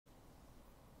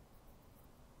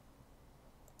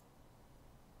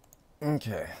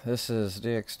Okay, this is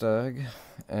DX Doug,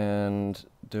 and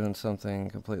doing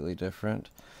something completely different.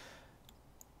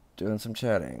 Doing some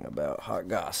chatting about hot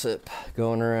gossip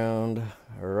going around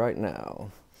right now.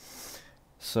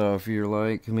 So if you're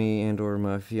like me and or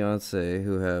my fiance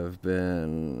who have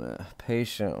been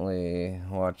patiently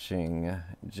watching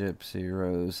Gypsy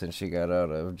Rose since she got out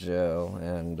of jail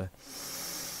and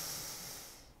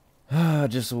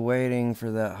just waiting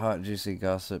for that hot juicy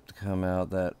gossip to come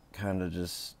out, that kind of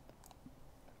just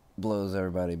blows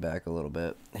everybody back a little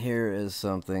bit. Here is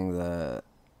something that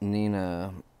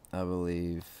Nina, I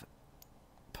believe,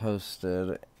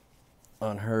 posted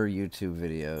on her YouTube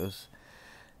videos,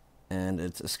 and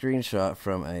it's a screenshot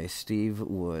from a Steve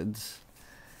Woods,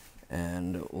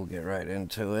 and we'll get right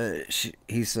into it.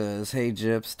 He says, "Hey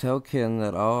Gyps, tell Ken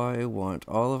that I want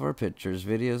all of our pictures,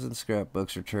 videos, and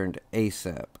scrapbooks returned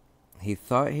ASAP. He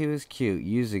thought he was cute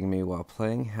using me while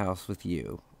playing house with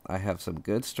you. I have some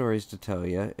good stories to tell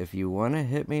you if you want to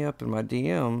hit me up in my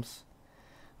DMs.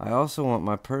 I also want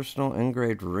my personal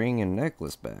engraved ring and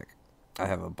necklace back. I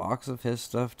have a box of his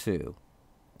stuff too.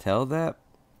 Tell that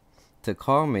to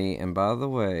call me, and by the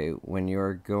way, when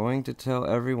you're going to tell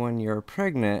everyone you're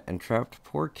pregnant and trapped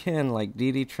poor Ken like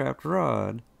Dee Dee trapped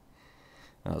Rod."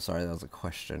 Oh, sorry, that was a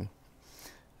question.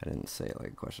 I didn't say it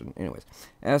like a question. Anyways,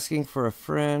 "asking for a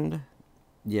friend.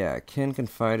 Yeah, Ken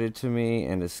confided to me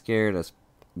and is scared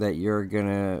that you're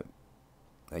gonna,"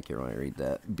 I can't really read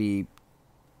that, "be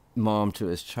mom to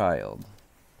his child."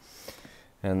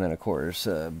 And then, of course,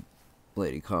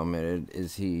 lady commented,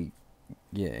 "Is he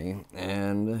gay?"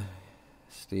 And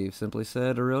Steve simply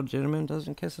said, "A real gentleman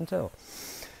doesn't kiss and tell."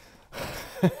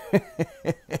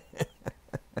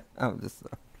 I'm just,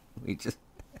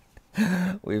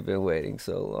 we've been waiting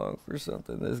so long for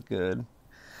something this good.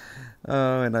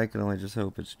 Oh, and I can only just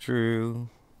hope it's true.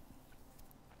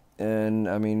 And,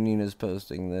 I mean, Nina's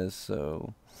posting this,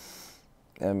 so,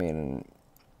 I mean,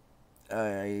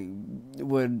 I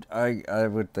would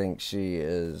think she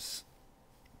is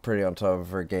pretty on top of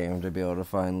her game to be able to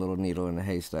find little needle in the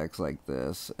haystacks like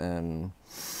this. And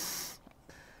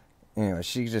anyway,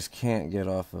 she just can't get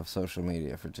off of social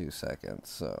media for 2 seconds.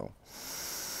 So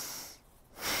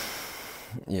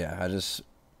yeah, I just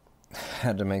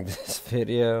had to make this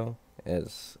video.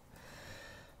 It's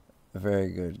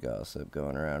very good gossip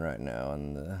going around right now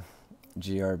on the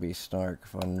GRB snark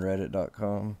on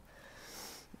reddit.com.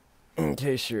 In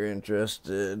case you're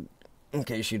interested, in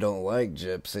case you don't like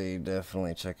Gypsy,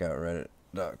 definitely check out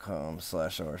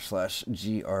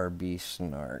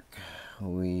reddit.com/r/GRB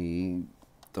We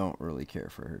don't really care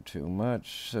for her too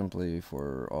much, simply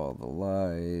for all the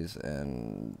lies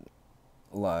and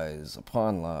lies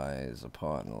upon lies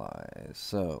upon lies.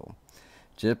 So,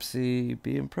 Gypsy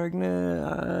being pregnant,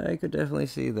 I could definitely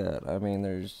see that. I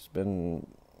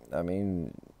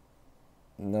mean,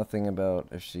 nothing about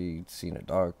if she'd seen a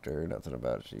doctor, nothing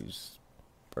about if she's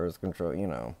birth control, you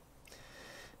know.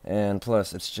 And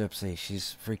plus, it's Gypsy.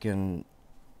 She's freaking...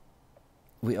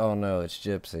 We all know it's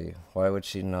Gypsy. Why would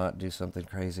she not do something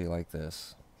crazy like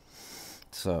this?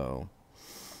 So...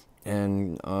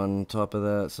 And on top of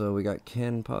that, so we got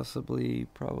Ken probably,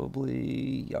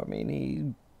 I mean,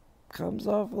 he comes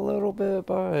off a little bit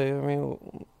by, I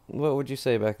mean, what would you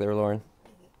say back there, Lauren?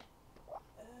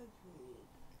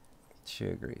 She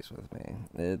agrees with me.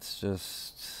 It's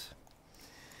just...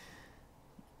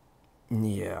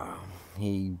 Yeah,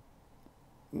 he...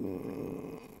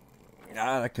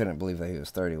 I couldn't believe that he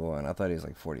was 31. I thought he was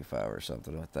like 45 or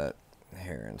something with that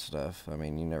hair and stuff. I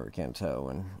mean, you never can tell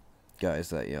when guys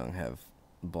that young have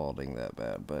balding that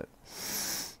bad, but,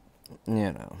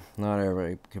 you know, not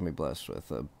everybody can be blessed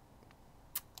with a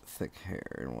thick hair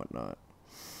and whatnot.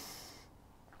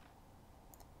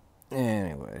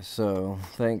 Anyway, so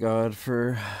thank God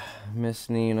for Miss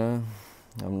Nina.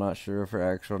 I'm not sure of her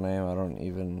actual name. I don't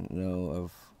even know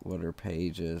of what her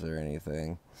page is or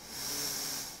anything.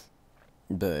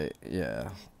 But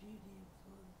yeah,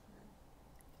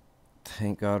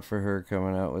 thank God for her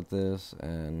coming out with this.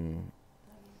 And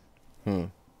a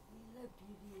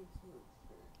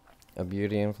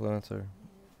beauty influencer.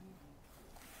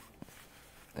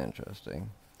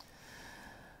 Interesting.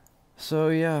 So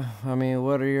yeah, I mean,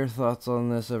 what are your thoughts on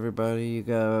this, everybody? You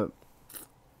got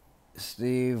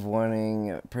Steve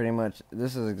wanting pretty much...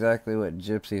 This is exactly what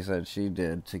Gypsy said she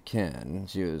did to Ken.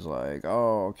 She was like,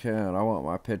 "Oh, Ken, I want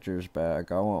my pictures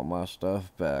back. I want my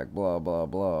stuff back, blah, blah,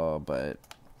 blah." But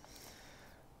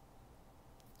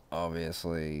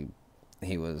obviously,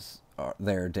 he was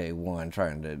there day one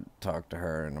trying to talk to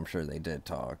her, and I'm sure they did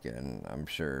talk, and I'm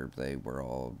sure they were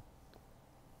all...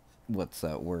 What's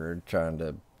that word? Trying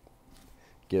to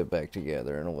get back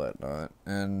together and whatnot.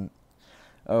 And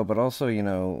Oh, but also, you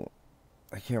know,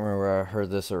 I can't remember where I heard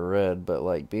this or read, but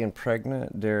like being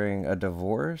pregnant during a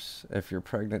divorce, if you're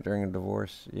pregnant during a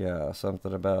divorce, yeah,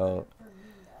 something about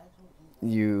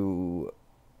you,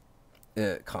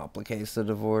 it complicates the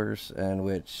divorce, and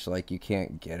which, like, you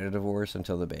can't get a divorce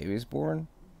until the baby's born.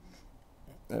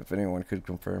 If anyone could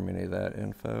confirm any of that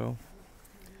info.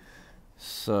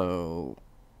 So,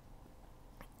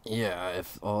 yeah,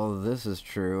 if all of this is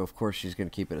true, of course she's going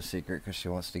to keep it a secret because she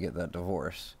wants to get that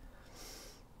divorce.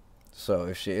 So,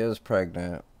 if she is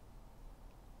pregnant,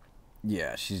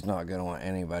 yeah, she's not going to want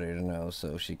anybody to know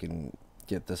so she can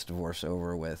get this divorce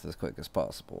over with as quick as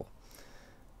possible.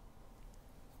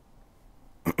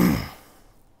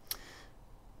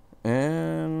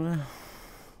 And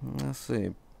let's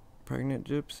see, pregnant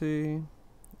Gypsy,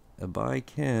 a by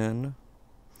Ken,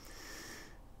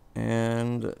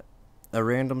 and a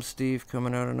random Steve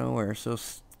coming out of nowhere. So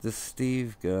this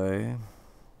Steve guy,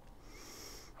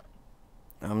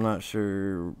 I'm not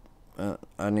sure.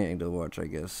 I need to watch, I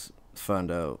guess,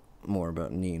 find out more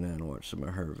about Nina and watch some of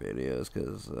her videos,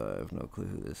 because I have no clue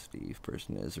who this Steve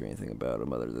person is or anything about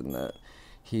him other than that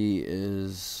he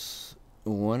is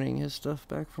wanting his stuff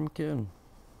back from Ken.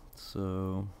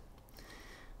 So,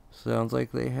 sounds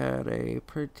like they had a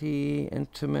pretty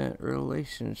intimate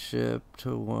relationship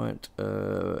to want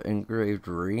a engraved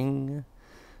ring,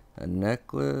 a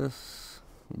necklace,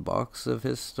 box of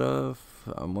his stuff.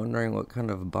 I'm wondering what kind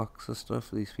of box of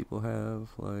stuff these people have,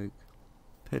 like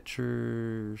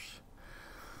pictures,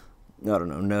 I don't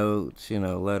know, notes, you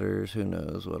know, letters, who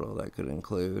knows what all that could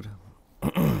include.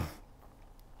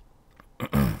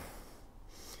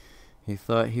 He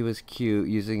thought he was cute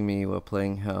using me while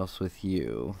playing house with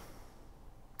you.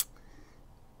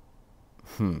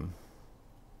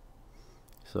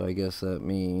 So I guess that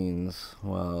means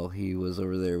while he was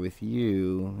over there with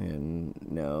you, and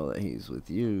now that he's with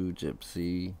you,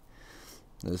 Gypsy,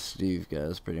 this Steve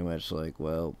guy's pretty much like,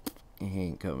 well, he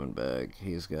ain't coming back.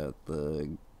 He's got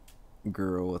the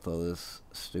girl with all this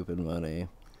stupid money.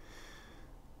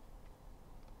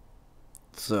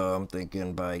 So I'm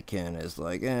thinking by Ken is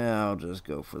like, I'll just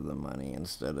go for the money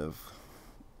instead of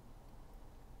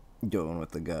going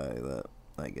with the guy that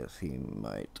I guess he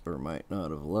might or might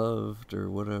not have loved, or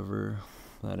whatever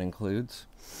that includes.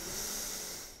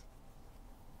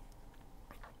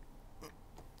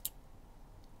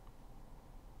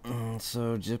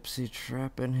 So Gypsy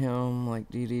trapping him like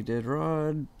Dee Dee did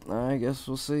Rod, I guess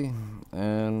we'll see.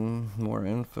 And more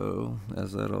info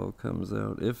as that all comes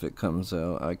out, if it comes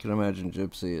out. I can imagine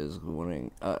Gypsy is wanting,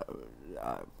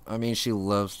 I mean, she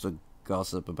loves to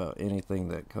gossip about anything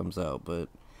that comes out, but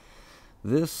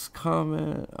this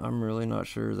comment, I'm really not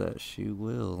sure that she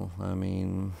will. I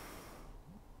mean,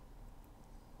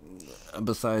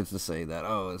 besides to say that,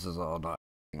 oh, this is all not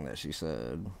that she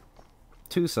said.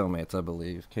 Two cellmates, I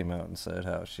believe, came out and said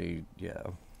how she, yeah,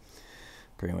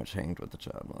 pretty much hanged with the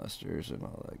child molesters and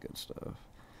all that good stuff.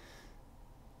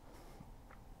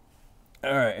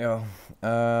 Alright, y'all.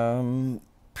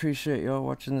 Appreciate y'all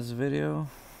watching this video.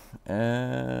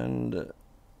 And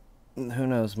who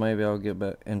knows, maybe I'll get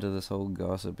back into this whole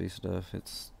gossipy stuff.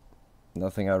 It's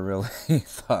nothing I really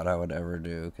thought I would ever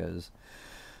do, because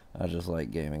I just like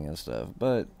gaming and stuff.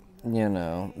 But, you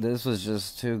know, this was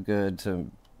just too good to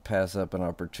pass up an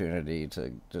opportunity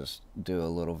to just do a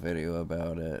little video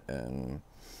about it. And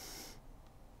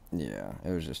yeah,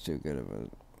 it was just too good of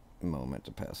a moment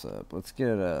to pass up. Let's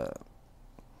get a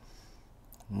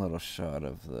little shot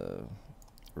of the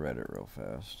Reddit real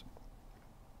fast.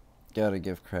 Gotta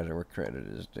give credit where credit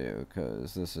is due,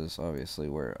 because this is obviously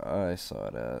where I saw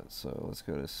it at. So let's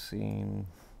go to scene.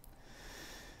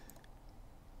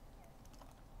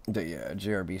 But yeah,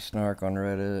 JRB Snark on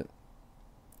Reddit.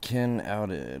 Ken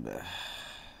outed.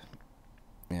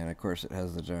 And of course it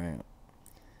has the giant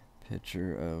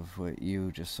picture of what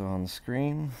you just saw on the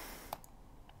screen.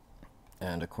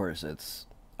 And of course it's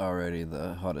already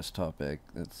the hottest topic.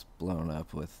 It's blown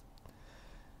up with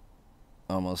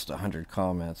almost 100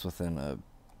 comments within a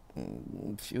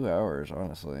few hours,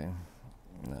 honestly.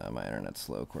 My internet's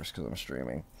slow, of course, because I'm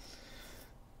streaming.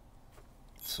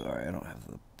 Sorry, I don't have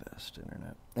the best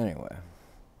internet. Anyway.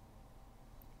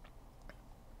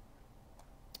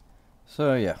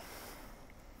 So, yeah.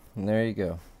 And there you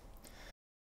go.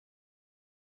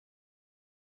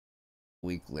 A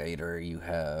week later, you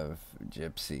have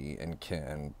Gypsy and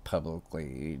Ken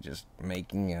publicly just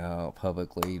making out,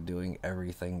 publicly doing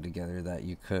everything together that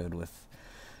you could with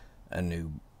a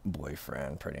new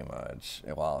boyfriend, pretty much,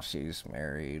 while she's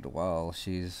married, while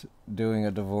she's doing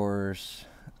a divorce,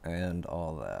 and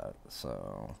all that.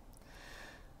 So,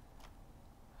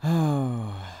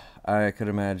 oh, I could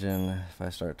imagine if I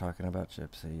start talking about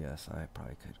Gypsy, yes, I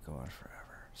probably could go on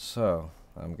forever. So,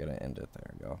 I'm going to end it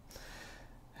there, y'all.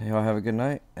 Y'all have a good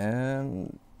night,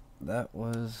 and that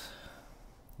was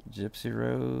Gypsy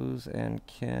Rose and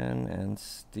Ken and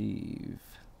Steve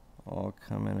all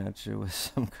coming at you with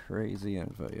some crazy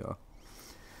info, y'all.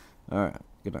 Alright,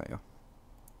 good night, y'all.